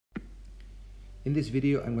In this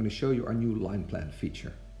video I'm going to show you our new Lineplan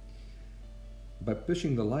feature. By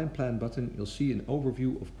pushing the Lineplan button, you'll see an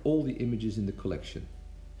overview of all the images in the collection.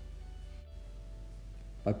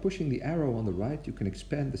 By pushing the arrow on the right, you can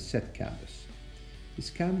expand the set canvas. This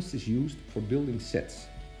canvas is used for building sets.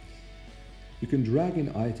 You can drag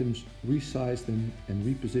in items, resize them and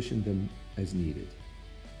reposition them as needed.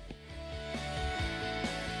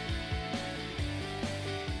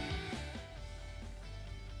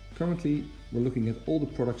 Currently, we're looking at all the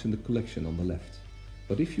products in the collection on the left.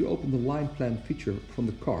 But if you open the Lineplan feature from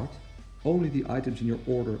the cart, only the items in your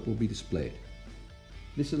order will be displayed.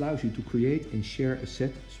 This allows you to create and share a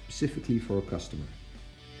set specifically for a customer.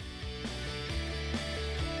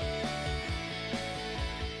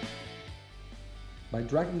 By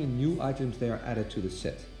dragging in new items, they are added to the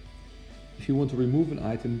set. If you want to remove an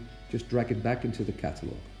item, just drag it back into the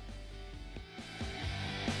catalog.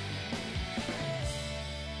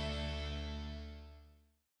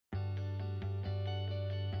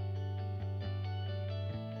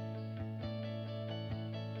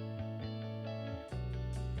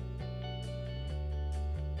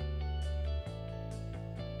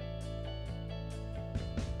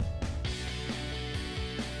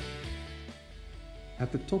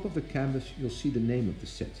 At the top of the canvas, you'll see the name of the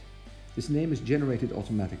set. This name is generated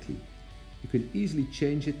automatically. You can easily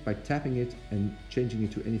change it by tapping it and changing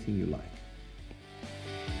it to anything you like.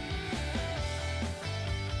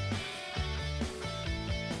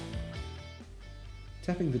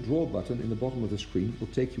 Tapping the Draw button in the bottom of the screen will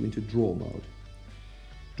take you into Draw mode.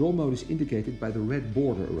 Draw mode is indicated by the red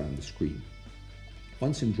border around the screen.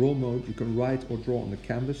 Once in Draw mode, you can write or draw on the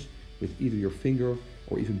canvas with either your finger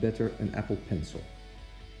or, even better, an Apple Pencil.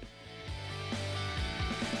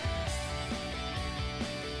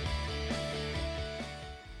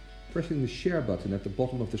 Pressing the Share button at the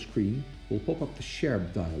bottom of the screen will pop up the Share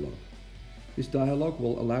dialog. This dialog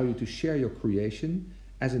will allow you to share your creation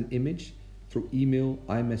as an image through email,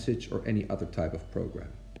 iMessage or any other type of program.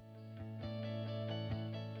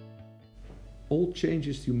 All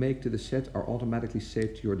changes you make to the set are automatically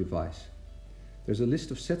saved to your device. There's a list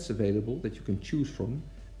of sets available that you can choose from, and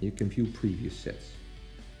you can view previous sets.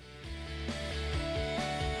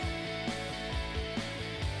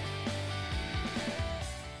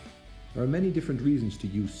 There are many different reasons to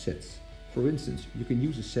use sets. For instance, you can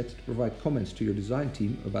use a set to provide comments to your design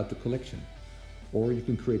team about the collection, or you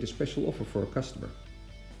can create a special offer for a customer.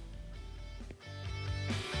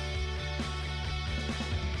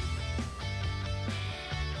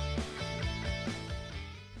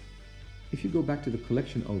 If you go back to the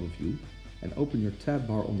collection overview and open your tab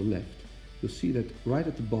bar on the left, you'll see that right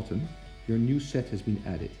at the bottom, your new set has been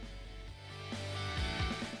added.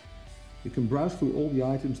 You can browse through all the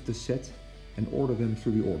items of the set and order them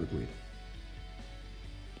through the order grid.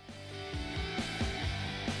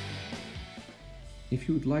 If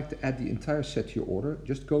you would like to add the entire set to your order,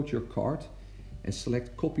 just go to your cart and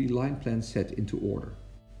select Copy Lineplan Set into Order.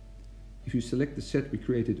 If you select the set we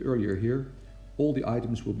created earlier here, all the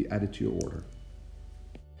items will be added to your order.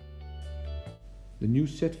 The new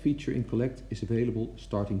set feature in Collect is available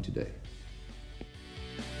starting today.